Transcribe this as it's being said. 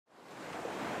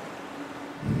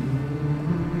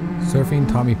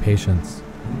Surfing taught me patience.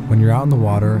 When you're out in the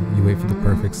water, you wait for the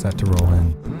perfect set to roll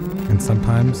in, and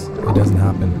sometimes it doesn't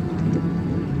happen.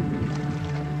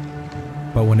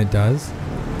 But when it does,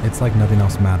 it's like nothing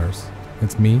else matters.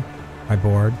 It's me, my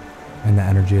board, and the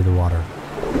energy of the water.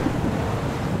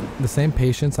 The same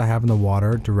patience I have in the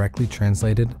water directly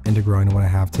translated into growing what I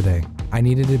have today. I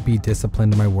needed to be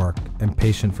disciplined in my work and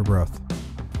patient for growth.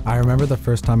 I remember the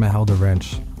first time I held a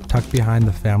wrench, tucked behind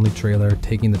the family trailer,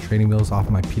 taking the training wheels off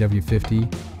my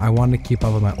PW50. I wanted to keep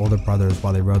up with my older brothers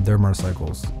while they rode their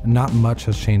motorcycles. Not much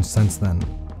has changed since then.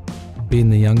 Being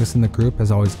the youngest in the group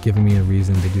has always given me a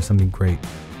reason to do something great,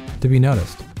 to be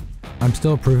noticed. I'm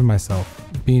still proving myself.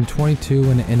 Being 22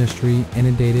 in an industry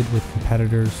inundated with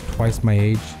competitors twice my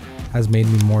age has made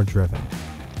me more driven.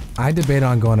 I debated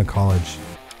on going to college.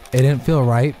 It didn't feel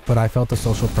right, but I felt the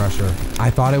social pressure. I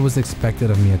thought it was expected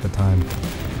of me at the time.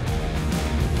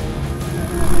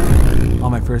 On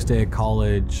my first day of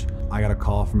college, I got a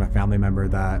call from a family member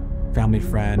that family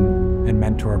friend and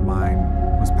mentor of mine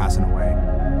was passing away.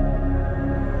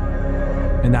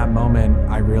 In that moment,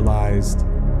 I realized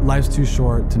life's too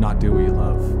short to not do what you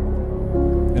love.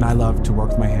 And I love to work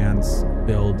with my hands,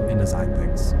 build and design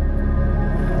things.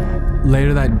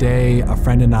 Later that day, a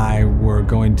friend and I were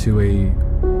going to a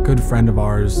good friend of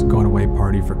ours going away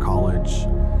party for college,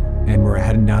 and we're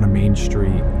heading down a main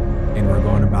street, and we're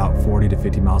going about 40 to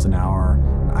 50 miles an hour.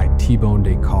 I T-boned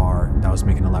a car that was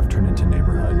making a left turn into a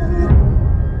neighborhood.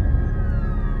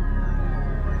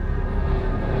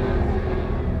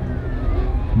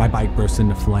 My bike burst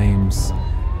into flames,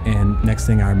 and next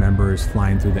thing I remember is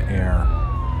flying through the air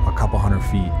a couple hundred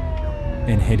feet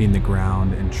and hitting the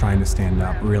ground and trying to stand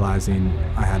up, realizing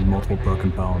I had multiple broken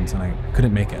bones and I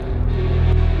couldn't make it.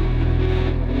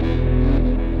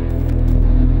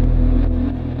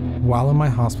 While in my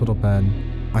hospital bed,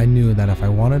 I knew that if I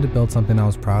wanted to build something I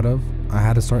was proud of, I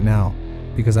had to start now,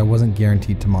 because I wasn't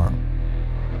guaranteed tomorrow.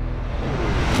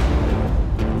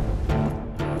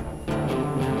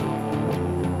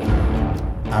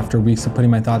 After weeks of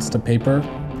putting my thoughts to paper,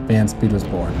 Vanspeed was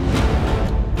born.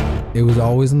 It was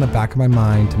always in the back of my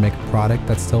mind to make a product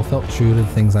that still felt true to the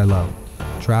things I love.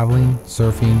 Traveling,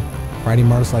 surfing, riding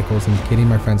motorcycles, and getting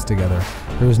my friends together.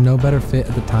 There was no better fit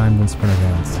at the time than Sprinter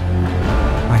vans.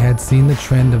 I had seen the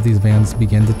trend of these vans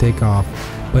begin to take off,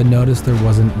 but noticed there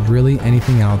wasn't really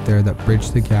anything out there that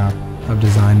bridged the gap of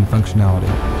design and functionality.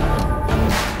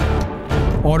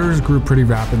 Orders grew pretty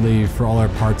rapidly for all our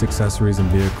parts, accessories, and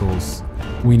vehicles.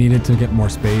 We needed to get more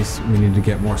space, we needed to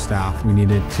get more staff, we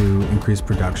needed to increase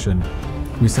production.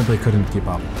 We simply couldn't keep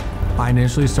up. I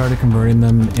initially started converting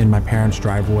them in my parents'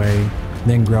 driveway,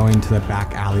 then growing to the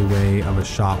back alleyway of a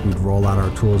shop. We'd roll out our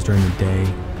tools during the day,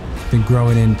 then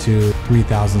growing into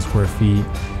 3,000 square feet,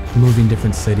 moving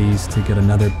different cities to get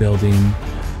another building,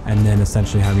 and then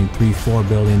essentially having 3-4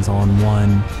 buildings all in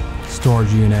one,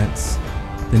 storage units.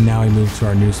 Then now we moved to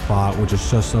our new spot, which is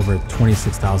just over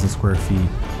 26,000 square feet.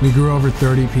 We grew over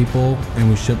 30 people, and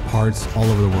we ship parts all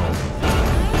over the world.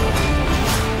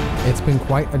 It's been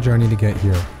quite a journey to get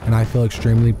here, and I feel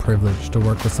extremely privileged to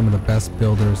work with some of the best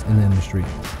builders in the industry.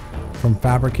 From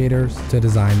fabricators to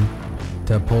design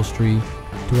to upholstery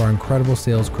to our incredible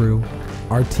sales crew,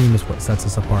 our team is what sets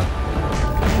us apart.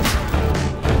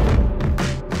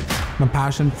 My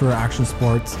passion for action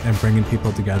sports and bringing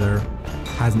people together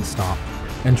hasn't stopped.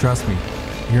 And trust me,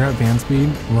 here at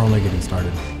Vanspeed, we're only getting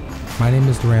started. My name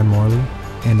is Duran Morley,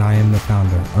 and I am the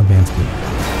founder of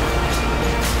Vanspeed.